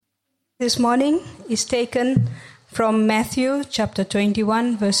This morning is taken from Matthew chapter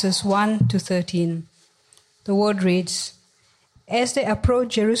 21, verses 1 to 13. The word reads, As they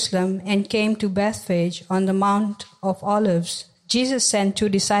approached Jerusalem and came to Bethphage on the Mount of Olives, Jesus sent 2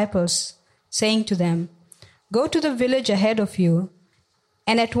 disciples, saying to them, Go to the village ahead of you,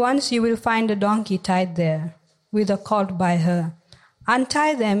 and at once you will find a donkey tied there, with a colt by her.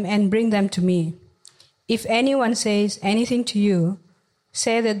 Untie them and bring them to me. If anyone says anything to you,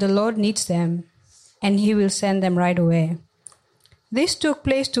 say that the Lord needs them, and he will send them right away. This took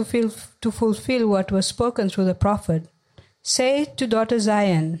place to fulfill what was spoken through the prophet. Say to daughter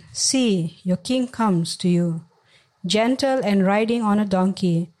Zion, See, your king comes to you, gentle and riding on a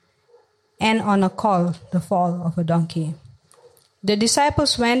donkey, and on a colt, the foal of a donkey. The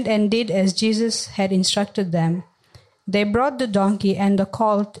disciples went and did as Jesus had instructed them. They brought the donkey and the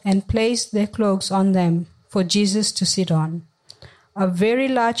colt and placed their cloaks on them for Jesus to sit on. A very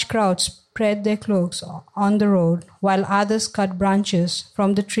large crowd spread their cloaks on the road, while others cut branches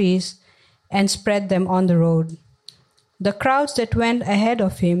from the trees and spread them on the road. The crowds that went ahead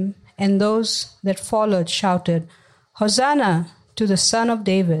of him and those that followed shouted, Hosanna to the Son of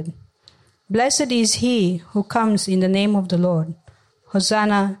David! Blessed is he who comes in the name of the Lord!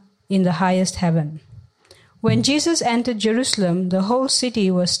 Hosanna in the highest heaven! When Jesus entered Jerusalem, the whole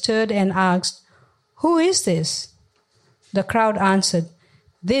city was stirred and asked, Who is this? The crowd answered,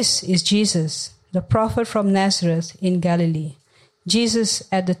 This is Jesus, the prophet from Nazareth in Galilee. Jesus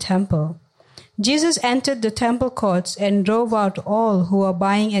at the temple. Jesus entered the temple courts and drove out all who were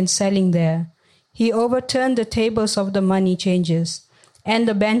buying and selling there. He overturned the tables of the money changers and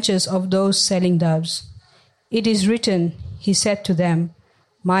the benches of those selling doves. It is written, he said to them,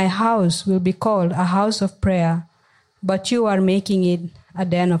 My house will be called a house of prayer, but you are making it a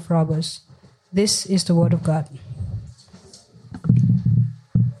den of robbers. This is the word of God.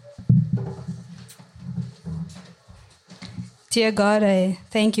 Dear God, I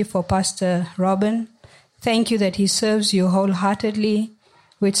thank you for Pastor Robin. Thank you that he serves you wholeheartedly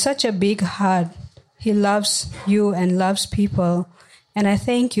with such a big heart. He loves you and loves people. And I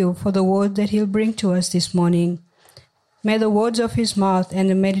thank you for the word that he'll bring to us this morning. May the words of his mouth and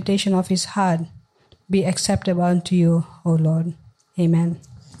the meditation of his heart be acceptable unto you, O Lord. Amen.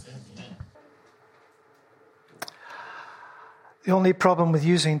 The only problem with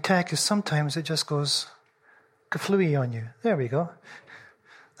using tech is sometimes it just goes kaflooey on you. There we go.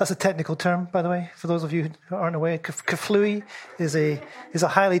 That's a technical term, by the way, for those of you who aren't aware. Kaflooey is a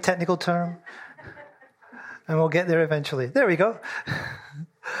highly technical term, and we'll get there eventually. There we go.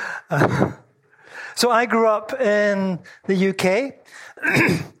 So I grew up in the UK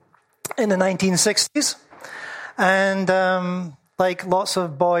in the 1960s, and like lots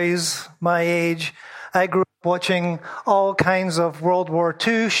of boys my age, I grew up watching all kinds of World War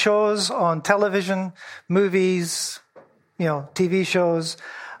II shows on television, movies, TV shows,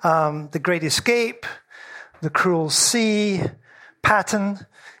 The Great Escape, The Cruel Sea, Patton,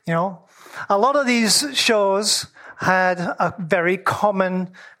 A lot of these shows had a very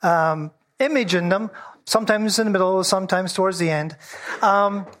common image in them, sometimes in the middle, sometimes towards the end.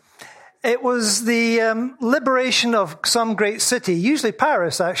 It was the liberation of some great city, usually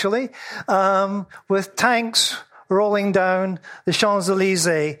Paris, actually, with tanks rolling down the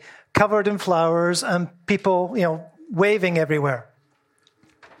Champs-Élysées, covered in flowers, and people, waving everywhere.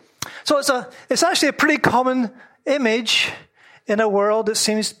 So it's actually a pretty common image in a world that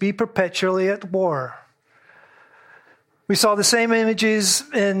seems to be perpetually at war. We saw the same images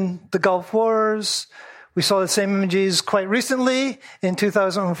in the Gulf Wars. We saw the same images quite recently in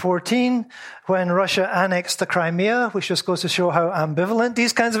 2014 when Russia annexed the Crimea, which just goes to show how ambivalent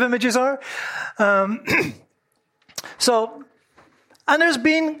these kinds of images are. And there's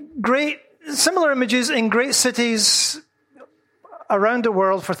been great similar images in great cities around the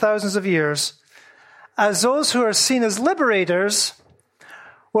world for thousands of years, as those who are seen as liberators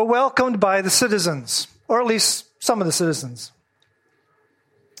were welcomed by the citizens, or at least some of the citizens.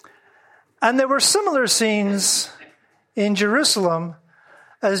 And there were similar scenes in Jerusalem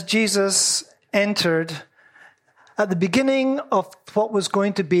as Jesus entered at the beginning of what was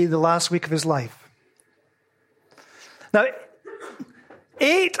going to be the last week of his life. Now,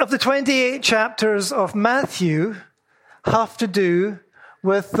 8 of the 28 chapters of Matthew have to do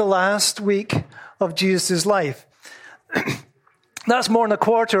with the last week of Jesus' life. That's more than a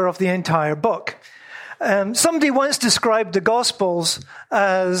quarter of the entire book. Somebody once described the Gospels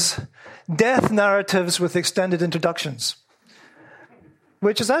as death narratives with extended introductions,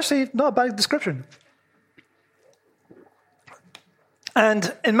 which is actually not a bad description.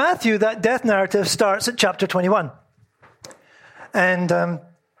 And in Matthew, that death narrative starts at chapter 21. And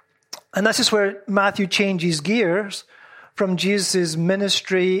And this is where Matthew changes gears from Jesus'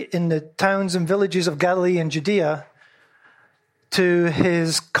 ministry in the towns and villages of Galilee and Judea to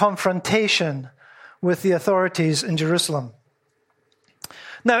his confrontation with the authorities in Jerusalem.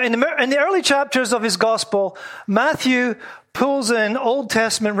 Now, in the early chapters of his gospel, Matthew pulls in Old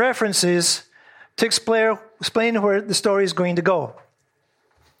Testament references to explain where the story is going to go.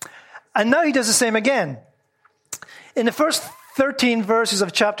 And now he does the same again. In the first 13 verses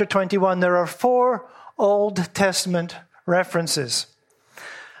of chapter 21, there are 4 Old Testament references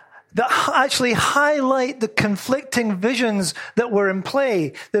that actually highlight the conflicting visions that were in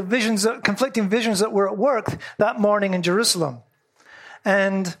play, conflicting visions that were at work that morning in Jerusalem.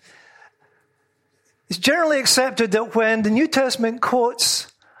 And it's generally accepted that when the New Testament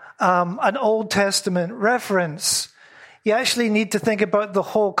quotes an Old Testament reference, you actually need to think about the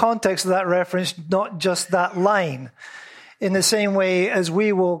whole context of that reference, not just that line. In the same way as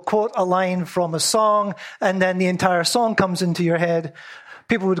we will quote a line from a song and then the entire song comes into your head,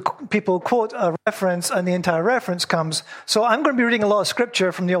 people quote a reference and the entire reference comes. So I'm going to be reading a lot of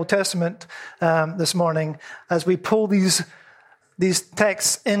scripture from the Old Testament this morning as we pull these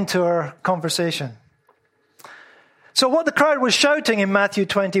texts into our conversation. So what the crowd was shouting in Matthew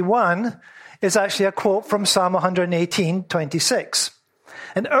 21 is actually a quote from Psalm 118:26.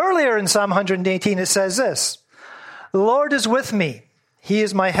 And earlier in Psalm 118 it says this, "The Lord is with me. He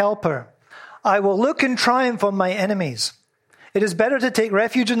is my helper. I will look in triumph on my enemies. It is better to take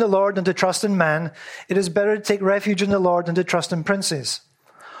refuge in the Lord than to trust in man. It is better to take refuge in the Lord than to trust in princes.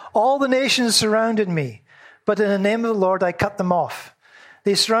 All the nations surrounded me, but in the name of the Lord I cut them off.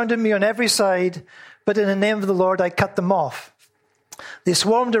 They surrounded me on every side, but in the name of the Lord I cut them off. They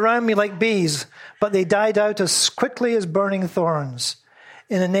swarmed around me like bees, but they died out as quickly as burning thorns.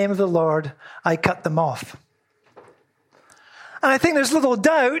 In the name of the Lord I cut them off." And I think there's little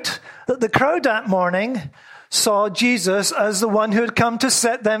doubt that the crowd that morning saw Jesus as the one who had come to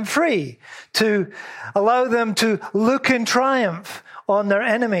set them free, to allow them to look in triumph on their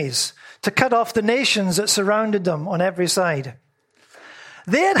enemies, to cut off the nations that surrounded them on every side.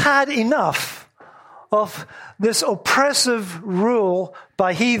 They had had enough of this oppressive rule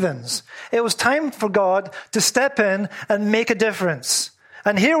by heathens. It was time for God to step in and make a difference.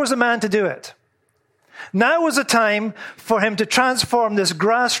 And here was a man to do it. Now was the time for him to transform this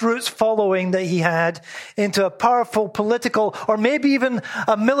grassroots following that he had into a powerful political or maybe even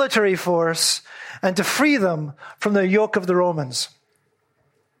a military force and to free them from the yoke of the Romans.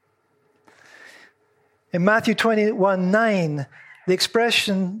 In Matthew 21:9, the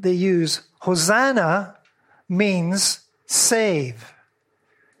expression they use, Hosanna, means save.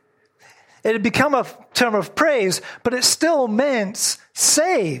 It had become a term of praise, but it still meant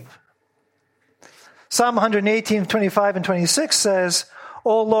save. Psalm 118:25 and 26 says,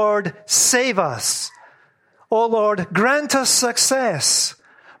 "O Lord, save us. O Lord, grant us success.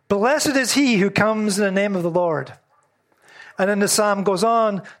 Blessed is he who comes in the name of the Lord." And then the psalm goes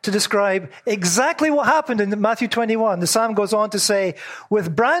on to describe exactly what happened in Matthew 21. The psalm goes on to say,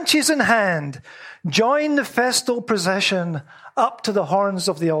 "With branches in hand, join the festal procession up to the horns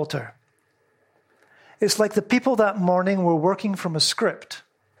of the altar." It's like the people that morning were working from a script.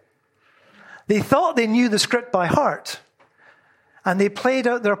 They thought they knew the script by heart, and they played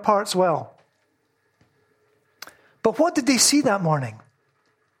out their parts well. But what did they see that morning?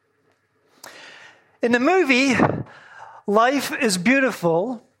 In the movie Life is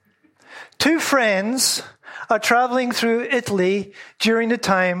Beautiful, 2 friends are traveling through Italy during the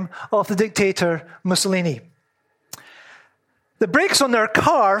time of the dictator Mussolini. The brakes on their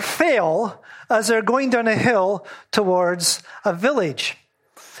car fail as they're going down a hill towards a village.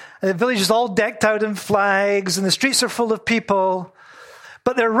 And the village is all decked out in flags, and the streets are full of people.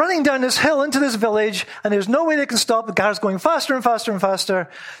 But they're running down this hill into this village, and there's no way they can stop. The car's going faster and faster and faster.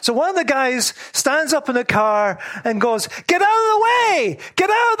 So one of the guys stands up in the car and goes, "Get out of the way! Get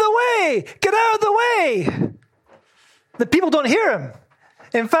out of the way! Get out of the way!" The people don't hear him.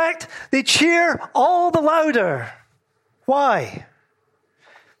 In fact, they cheer all the louder. Why?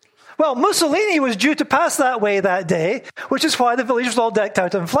 Well, Mussolini was due to pass that way that day, which is why the village was all decked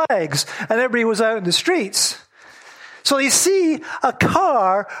out in flags, and everybody was out in the streets. So they see a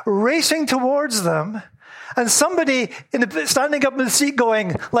car racing towards them, and somebody standing up in the seat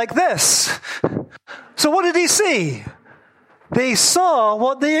going like this. So what did he see? They saw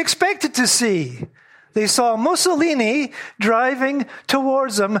what they expected to see. They saw Mussolini driving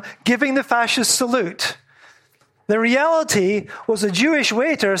towards them, giving the fascist salute. The reality was a Jewish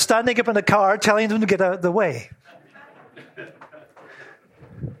waiter standing up in a car telling them to get out of the way.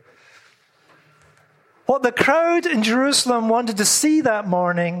 What the crowd in Jerusalem wanted to see that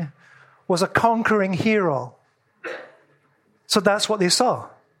morning was a conquering hero. So that's what they saw.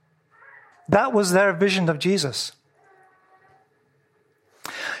 That was their vision of Jesus.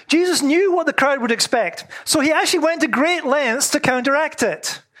 Jesus knew what the crowd would expect, so he actually went to great lengths to counteract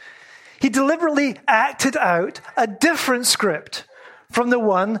it. He deliberately acted out a different script from the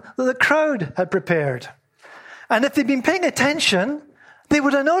one that the crowd had prepared. And if they'd been paying attention, they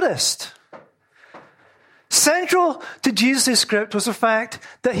would have noticed. Central to Jesus' script was the fact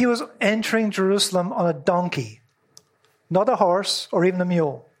that he was entering Jerusalem on a donkey, not a horse or even a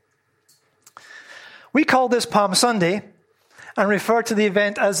mule. We call this Palm Sunday and refer to the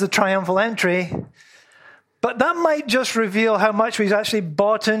event as the triumphal entry, but that might just reveal how much we've actually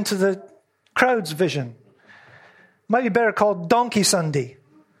bought into the crowd's vision. Might be better called Donkey Sunday.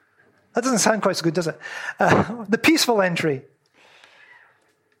 That doesn't sound quite so good, does it? The peaceful entry.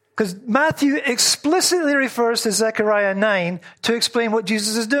 Because Matthew explicitly refers to Zechariah 9 to explain what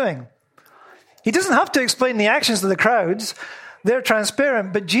Jesus is doing. He doesn't have to explain the actions of the crowds. They're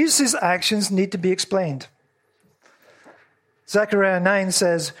transparent, but Jesus' actions need to be explained. Zechariah 9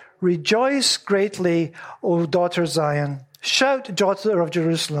 says, "Rejoice greatly, O daughter Zion. Shout, daughter of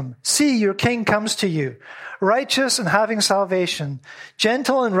Jerusalem. See, your king comes to you, righteous and having salvation,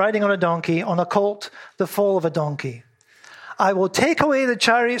 gentle and riding on a donkey, on a colt, the foal of a donkey. I will take away the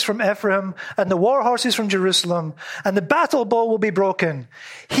chariots from Ephraim and the war horses from Jerusalem, and the battle bow will be broken.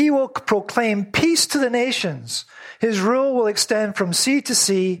 He will proclaim peace to the nations. His rule will extend from sea to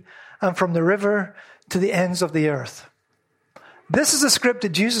sea and from the river to the ends of the earth." This is the script that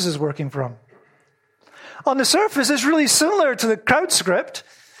Jesus is working from. On the surface, it's really similar to the crowd script.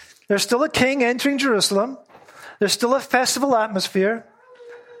 There's still a king entering Jerusalem. There's still a festival atmosphere.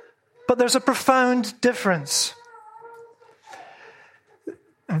 But there's a profound difference.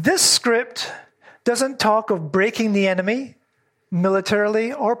 This script doesn't talk of breaking the enemy,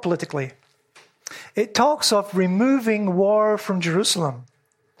 militarily or politically. It talks of removing war from Jerusalem.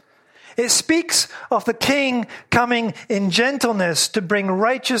 It speaks of the king coming in gentleness to bring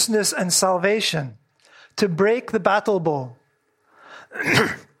righteousness and salvation, to break the battle bow.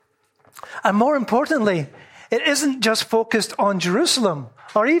 And more importantly, it isn't just focused on Jerusalem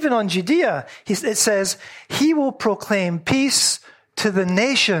or even on Judea. It says, he will proclaim peace to the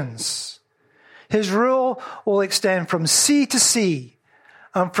nations. His rule will extend from sea to sea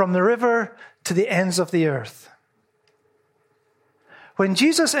and from the river to the ends of the earth. When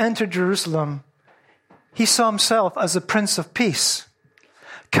Jesus entered Jerusalem, he saw himself as the Prince of Peace,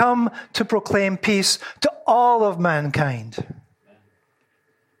 come to proclaim peace to all of mankind.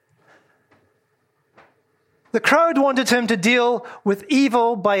 The crowd wanted him to deal with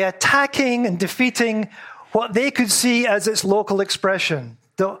evil by attacking and defeating what they could see as its local expression,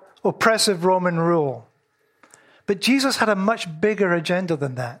 the oppressive Roman rule. But Jesus had a much bigger agenda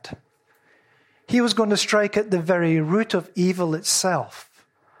than that. He was going to strike at the very root of evil itself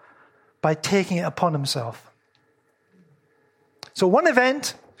by taking it upon himself. So one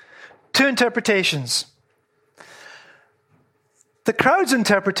event, two interpretations. The crowd's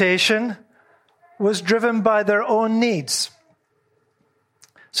interpretation was driven by their own needs.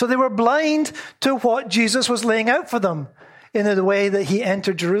 So they were blind to what Jesus was laying out for them in the way that he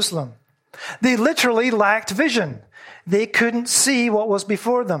entered Jerusalem. They literally lacked vision. They couldn't see what was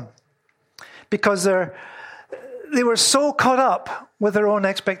before them because they were so caught up with their own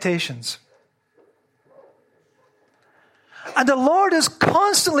expectations. And the Lord is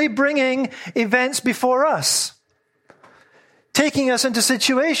constantly bringing events before us, taking us into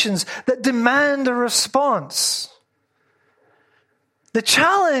situations that demand a response. The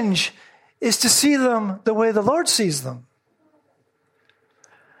challenge is to see them the way the Lord sees them.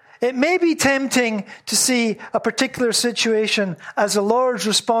 It may be tempting to see a particular situation as the Lord's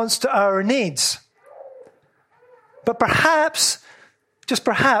response to our needs. But perhaps, just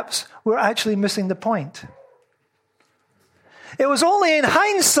perhaps, we're actually missing the point. It was only in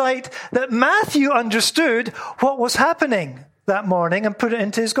hindsight that Matthew understood what was happening that morning and put it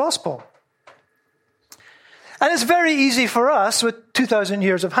into his gospel. And it's very easy for us, with 2,000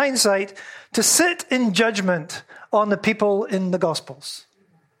 years of hindsight, to sit in judgment on the people in the Gospels.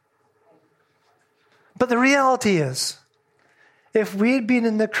 But the reality is, if we'd been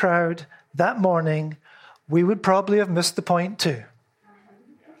in the crowd that morning, we would probably have missed the point too.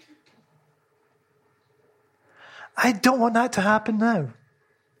 I don't want that to happen now.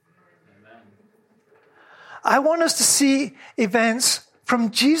 I want us to see events from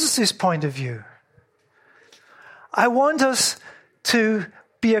Jesus' point of view. I want us to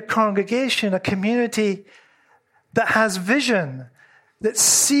be a congregation, a community that has vision, that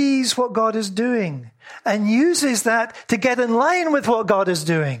sees what God is doing and uses that to get in line with what God is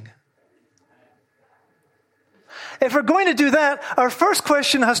doing. if we're going to do that, our first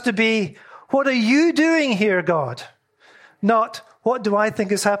question has to be, what are you doing here, God? Not, what do I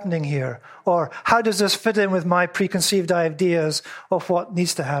think is happening here? Or how does this fit in with my preconceived ideas of what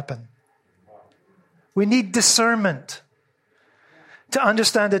needs to happen? We need discernment to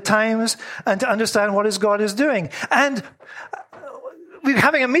understand the times and to understand what God is doing. And we're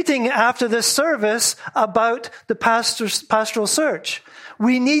having a meeting after this service about the pastoral search.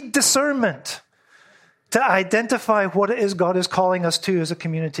 We need discernment to identify what it is God is calling us to as a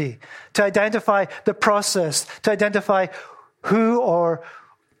community, to identify the process, to identify who or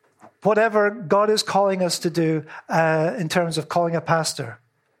whatever God is calling us to do in terms of calling a pastor.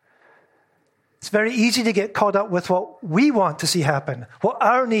 It's very easy to get caught up with what we want to see happen, what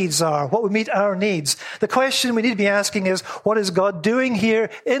our needs are, what would meet our needs. The question we need to be asking is, what is God doing here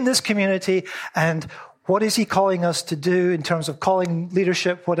in this community, and what is he calling us to do in terms of calling,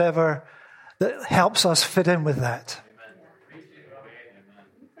 leadership, whatever, that helps us fit in with that.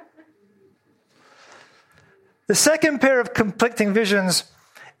 The second pair of conflicting visions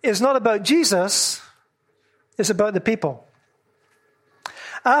is not about Jesus, it's about the people.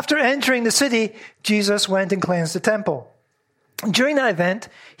 After entering the city, Jesus went and cleansed the temple. During that event,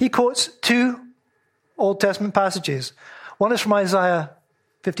 he quotes two Old Testament passages. One is from Isaiah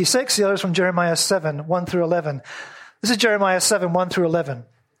 56, the other is from Jeremiah 7, 1 through 11. This is Jeremiah 7, 1 through 11.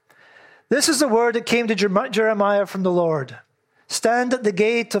 This is the word that came to Jeremiah from the Lord. Stand at the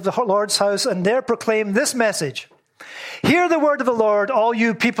gate of the Lord's house and there proclaim this message. Hear the word of the Lord, all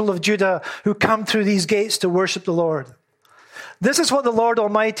you people of Judah who come through these gates to worship the Lord. This is what the Lord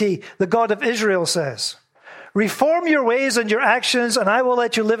Almighty, the God of Israel, says. Reform your ways and your actions, and I will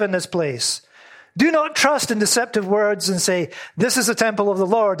let you live in this place. Do not trust in deceptive words and say, this is the temple of the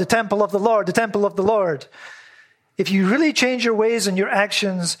Lord, the temple of the Lord, the temple of the Lord. If you really change your ways and your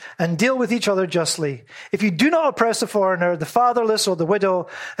actions and deal with each other justly, if you do not oppress the foreigner, the fatherless, or the widow,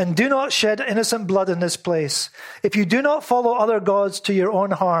 and do not shed innocent blood in this place, if you do not follow other gods to your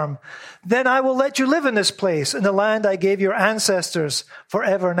own harm, then I will let you live in this place, in the land I gave your ancestors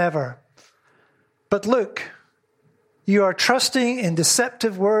forever and ever. But look, you are trusting in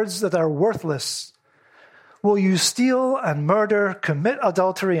deceptive words that are worthless. Will you steal and murder, commit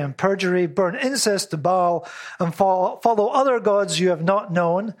adultery and perjury, burn incense to Baal, and follow other gods you have not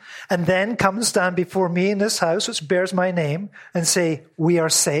known, and then come and stand before me in this house which bears my name, and say, we are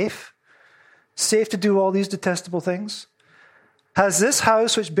safe? Safe to do all these detestable things? Has this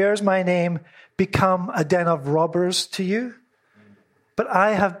house which bears my name become a den of robbers to you? But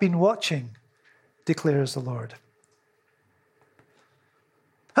I have been watching, declares the Lord.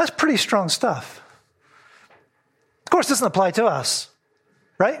 That's pretty strong stuff. Of course, it doesn't apply to us,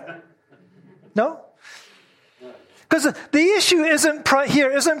 right? No? Because the issue isn't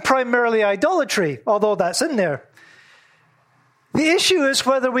primarily idolatry, although that's in there. The issue is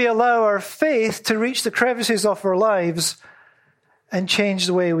whether we allow our faith to reach the crevices of our lives and change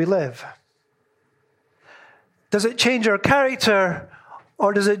the way we live. Does it change our character,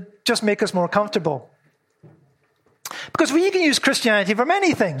 or does it just make us more comfortable? Because you can use Christianity for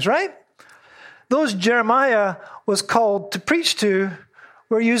many things, right? Those Jeremiah was called to preach to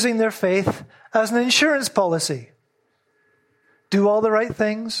were using their faith as an insurance policy. Do all the right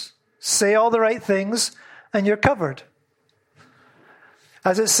things, say all the right things, and you're covered.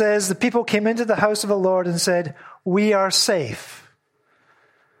 As it says, the people came into the house of the Lord and said, we are safe.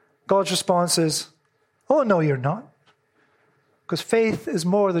 God's response is, oh, no, you're not. Because faith is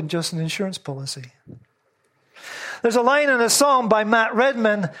more than just an insurance policy. There's a line in a song by Matt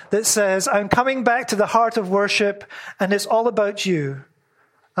Redman that says, I'm coming back to the heart of worship, and it's all about you.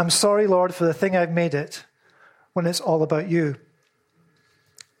 I'm sorry, Lord, for the thing I've made it, when it's all about you.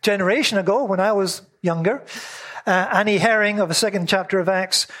 Generation ago, when I was younger, Annie Herring of the second chapter of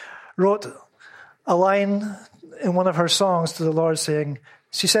Acts wrote a line in one of her songs to the Lord saying,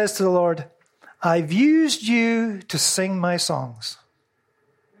 she says to the Lord, I've used you to sing my songs.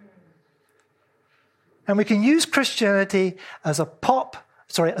 And we can use Christianity as a prop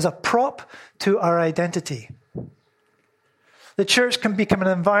to our identity. The church can become an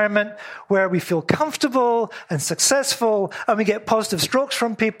environment where we feel comfortable and successful, and we get positive strokes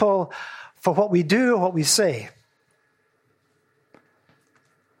from people for what we do or what we say.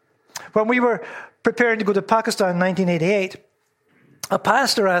 When we were preparing to go to Pakistan in 1988, a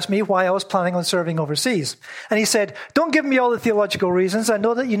pastor asked me why I was planning on serving overseas. And he said, don't give me all the theological reasons. I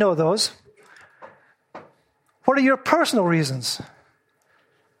know that you know those. What are your personal reasons?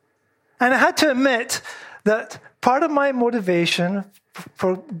 And I had to admit that part of my motivation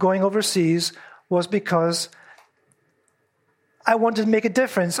for going overseas was because I wanted to make a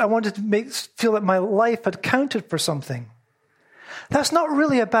difference. I wanted to feel that my life had counted for something. That's not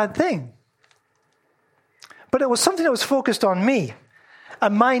really a bad thing. But it was something that was focused on me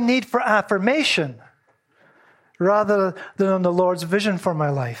and my need for affirmation rather than on the Lord's vision for my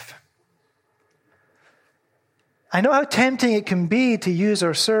life. I know how tempting it can be to use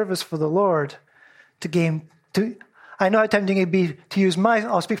our service for the Lord I know how tempting it can be to use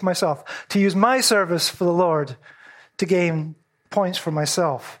I'll speak for myself, to use my service for the Lord to gain points for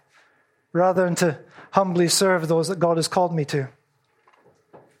myself, rather than to humbly serve those that God has called me to.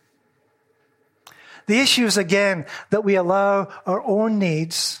 The issue is, again, that we allow our own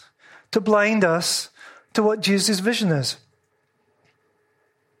needs to blind us to what Jesus' vision is.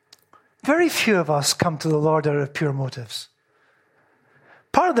 Very few of us come to the Lord out of pure motives.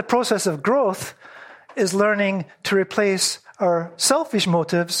 Part of the process of growth is learning to replace our selfish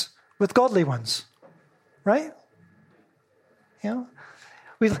motives with godly ones, right? You know,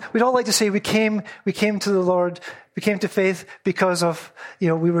 we'd all like to say we came to the Lord, we came to faith because of, we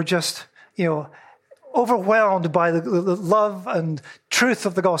were just, overwhelmed by the love and truth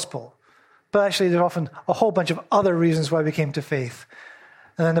of the gospel. But actually, there's often a whole bunch of other reasons why we came to faith.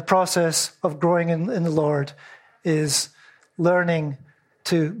 And then the process of growing in the Lord is learning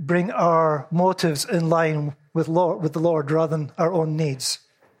to bring our motives in line with the Lord rather than our own needs.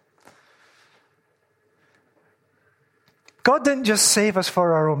 God didn't just save us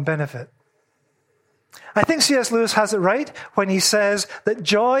for our own benefit. I think C.S. Lewis has it right when he says that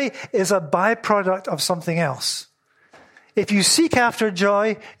joy is a byproduct of something else. If you seek after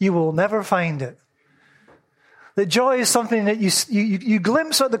joy, you will never find it. That joy is something that you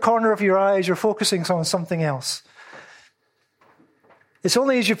glimpse at the corner of your eye as you're focusing on something else. It's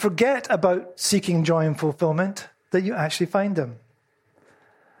only as you forget about seeking joy and fulfillment that you actually find them.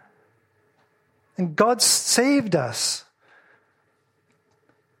 And God saved us,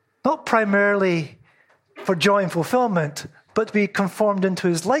 not primarily for joy and fulfillment, but to be conformed into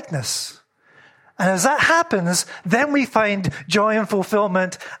his likeness. And as that happens, then we find joy and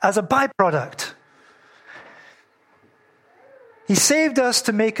fulfillment as a byproduct. He saved us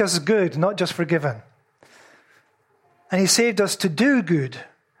to make us good, not just forgiven. And he saved us to do good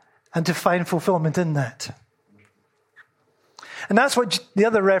and to find fulfillment in that. And that's what the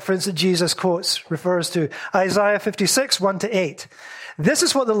other reference that Jesus quotes refers to. Isaiah 56, 1-8. This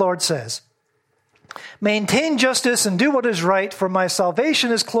is what the Lord says. Maintain justice and do what is right, for my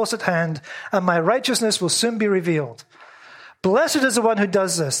salvation is close at hand, and my righteousness will soon be revealed. Blessed is the one who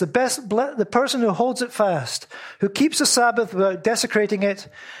does this, the person who holds it fast, who keeps the Sabbath without desecrating it,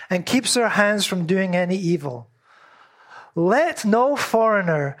 and keeps their hands from doing any evil. Let no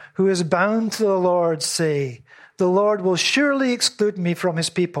foreigner who is bound to the Lord say, the Lord will surely exclude me from his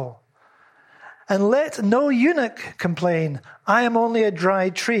people. And let no eunuch complain, I am only a dry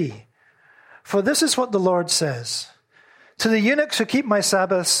tree. For this is what the Lord says. To the eunuchs who keep my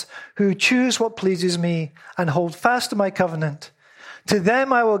Sabbaths, who choose what pleases me, and hold fast to my covenant, to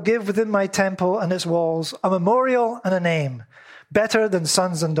them I will give within my temple and its walls a memorial and a name, better than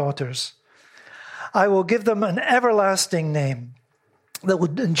sons and daughters. I will give them an everlasting name that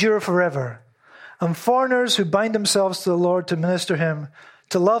will endure forever. And foreigners who bind themselves to the Lord to minister him,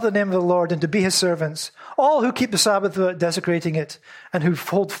 to love the name of the Lord and to be his servants, all who keep the Sabbath without desecrating it, and who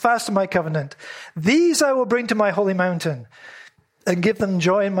hold fast to my covenant, these I will bring to my holy mountain and give them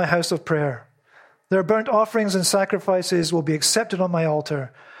joy in my house of prayer. Their burnt offerings and sacrifices will be accepted on my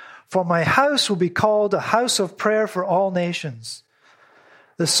altar, for my house will be called a house of prayer for all nations.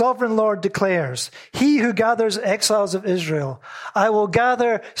 The sovereign Lord declares, he who gathers exiles of Israel, I will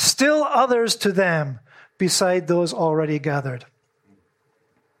gather still others to them beside those already gathered.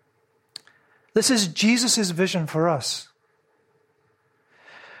 This is Jesus' vision for us.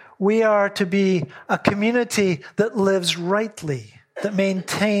 We are to be a community that lives rightly, that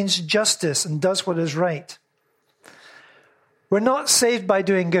maintains justice and does what is right. We're not saved by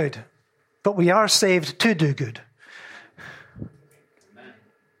doing good, but we are saved to do good.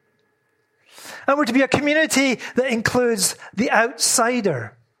 And we're to be a community that includes the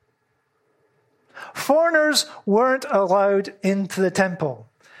outsider. Foreigners weren't allowed into the temple.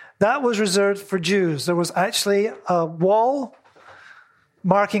 That was reserved for Jews. There was actually a wall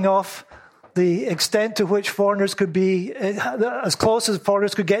marking off the extent to which foreigners could be, as close as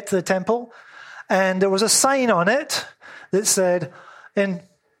foreigners could get to the temple. And there was a sign on it that said, in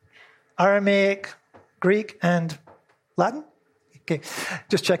Aramaic, Greek, and Latin? Okay,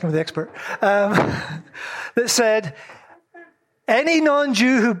 just checking with the expert. That said, any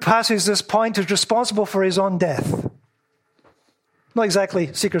non-Jew who passes this point is responsible for his own death. Not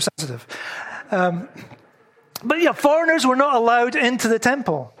exactly seeker sensitive. But yeah, foreigners were not allowed into the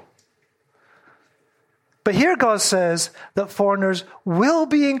temple. But here God says that foreigners will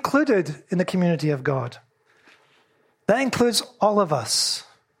be included in the community of God. That includes all of us.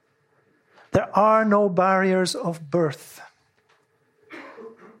 There are no barriers of birth.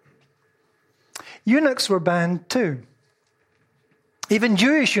 Eunuchs were banned too. Even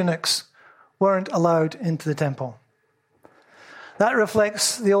Jewish eunuchs weren't allowed into the temple. That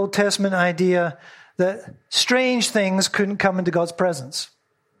reflects the Old Testament idea that strange things couldn't come into God's presence.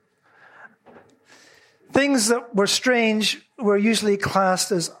 Things that were strange were usually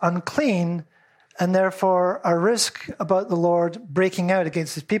classed as unclean and therefore a risk about the Lord breaking out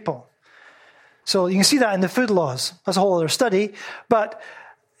against his people. So you can see that in the food laws. That's a whole other study. But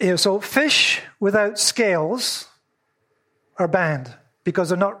so fish without scales are banned because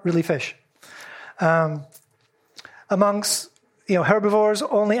they're not really fish. Amongst herbivores,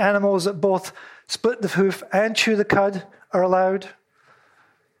 only animals that both split the hoof and chew the cud are allowed.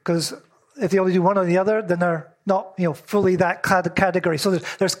 Because if they only do one or the other, then they're not fully that category. So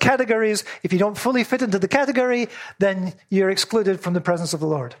there's categories. If you don't fully fit into the category, then you're excluded from the presence of the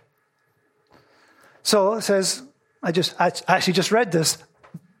Lord. So it says, I actually just read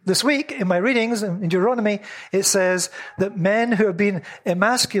this week in my readings in Deuteronomy. It says that men who have been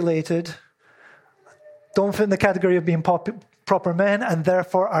emasculated don't fit in the category of being proper men and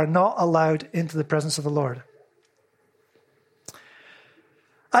therefore are not allowed into the presence of the Lord.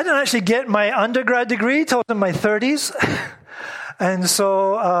 I didn't actually get my undergrad degree till in my 30s. And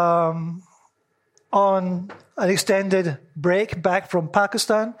so on an extended break back from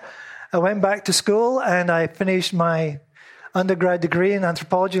Pakistan, I went back to school and I finished my undergrad degree in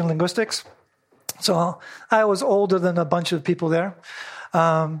anthropology and linguistics. So I was older than a bunch of people there.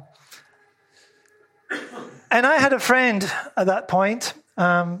 And I had a friend at that point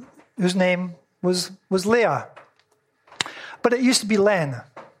whose name was Leah. But it used to be Len,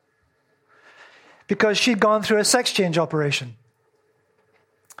 because she'd gone through a sex change operation.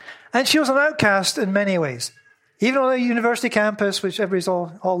 And she was an outcast in many ways. Even on a university campus, which everybody's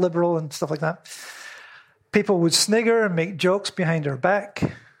all liberal and stuff like that, people would snigger and make jokes behind her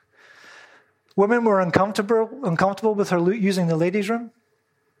back. Women were uncomfortable with her using the ladies' room.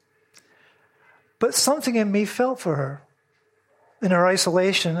 But something in me felt for her in her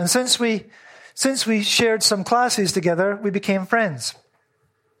isolation. And since we shared some classes together, we became friends.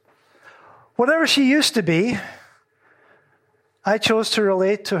 Whatever she used to be, I chose to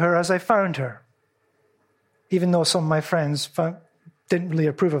relate to her as I found her, even though some of my friends didn't really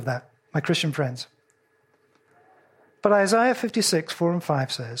approve of that, my Christian friends. But Isaiah 56, 4 and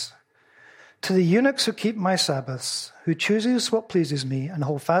 5 says, "To the eunuchs who keep my Sabbaths, who chooses what pleases me and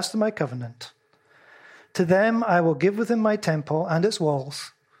hold fast to my covenant, to them I will give within my temple and its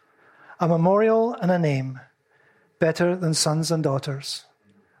walls a memorial and a name better than sons and daughters.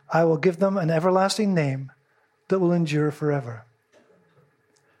 I will give them an everlasting name that will endure forever."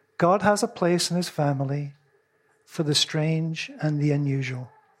 God has a place in his family for the strange and the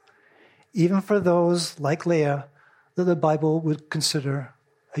unusual, even for those like Leah that the Bible would consider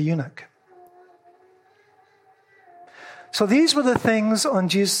a eunuch. So these were the things on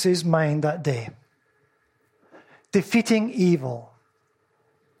Jesus' mind that day. Defeating evil,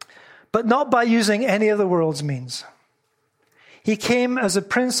 but not by using any of the world's means. He came as a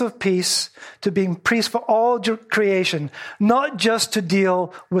Prince of Peace to being priest for all creation, not just to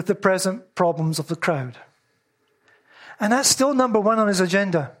deal with the present problems of the crowd. And that's still number one on his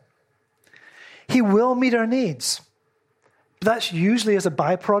agenda. He will meet our needs. But that's usually as a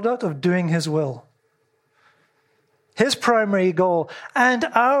byproduct of doing his will. His primary goal, and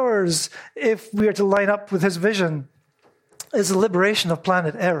ours, if we are to line up with his vision, is the liberation of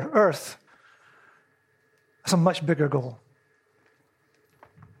planet Earth. That's a much bigger goal.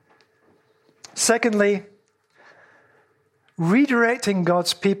 Secondly, redirecting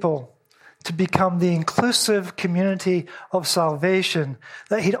God's people to become the inclusive community of salvation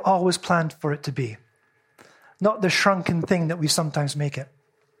that he'd always planned for it to be, not the shrunken thing that we sometimes make it.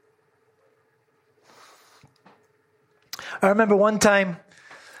 I remember one time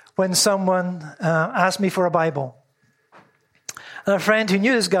when someone asked me for a Bible. And a friend who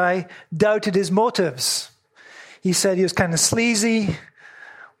knew this guy doubted his motives. He said he was kind of sleazy,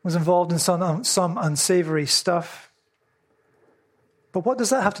 was involved in some unsavory stuff. But what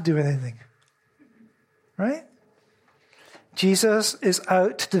does that have to do with anything? Right? Jesus is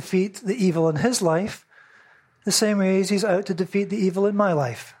out to defeat the evil in his life the same way as he's out to defeat the evil in my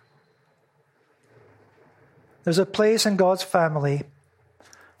life. There's a place in God's family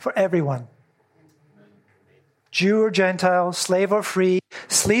for everyone. Jew or Gentile, slave or free,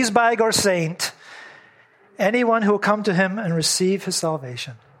 sleazebag or saint. anyone who will come to him and receive his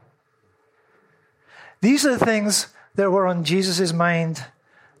salvation. These are the things that were on Jesus' mind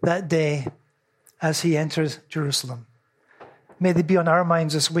that day as he entered Jerusalem. May they be on our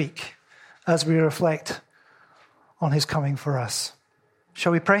minds this week as we reflect on his coming for us.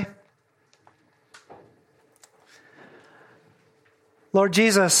 Shall we pray? Lord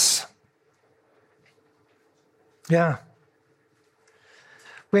Jesus,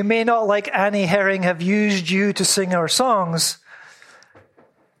 we may not, like Annie Herring, have used you to sing our songs,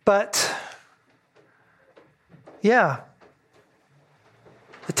 but the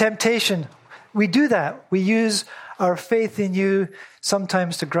temptation, we do that. We use our faith in you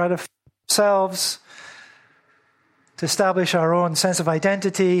sometimes to gratify ourselves, to establish our own sense of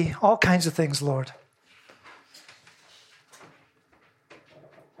identity, all kinds of things, Lord.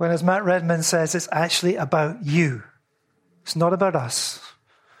 When, as Matt Redman says, it's actually about you. It's not about us.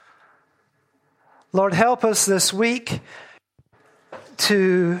 Lord, help us this week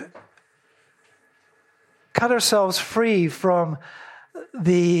to cut ourselves free from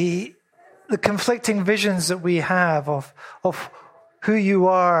the conflicting visions that we have of who you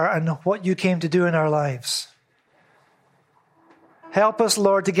are and what you came to do in our lives. Help us,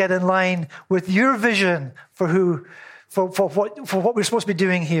 Lord, to get in line with your vision for what we're supposed to be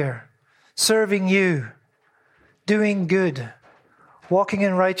doing here. Serving you, doing good, walking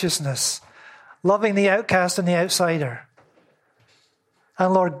in righteousness, loving the outcast and the outsider.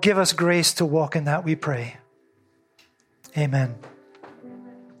 And Lord, give us grace to walk in that, we pray. Amen.